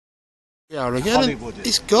Yeah, again.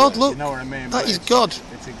 It's God, look. You know what I mean? That is God.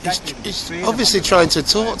 He's obviously trying to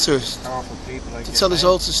talk to us, to tell us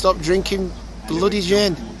all to stop drinking bloody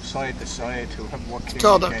gin. Side to side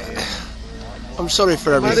God, I'm sorry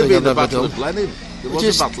for everything I've ever done. There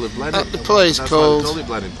was a Battle of Blenheim. At the place called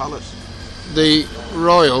Blenheim Palace. The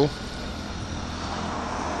Royal.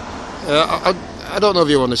 I don't know if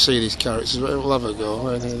you want to see these characters, but we'll have a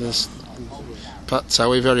go. There's Pat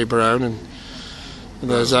Towie, very brown, and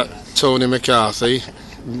there's that Tony McCarthy,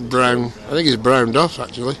 brown. I think he's browned off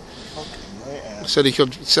actually. Said if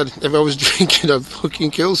I was drinking, I'd fucking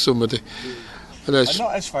kill somebody. And I'm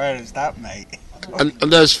not as far as that, mate. And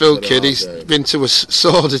there's Phil Kidd. He's been to a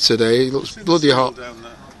soda today. He looks bloody hot.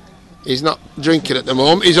 He's not drinking at the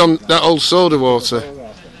moment. He's on that old soda water.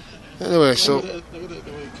 Anyway,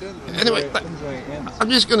 I'm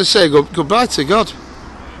just going to say goodbye to God.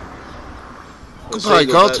 Goodbye,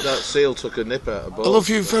 God. That seal took a nip out of both. I love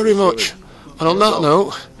you very much. And on that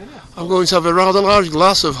note, I'm going to have a rather large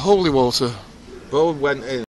glass of holy water. Bo went in.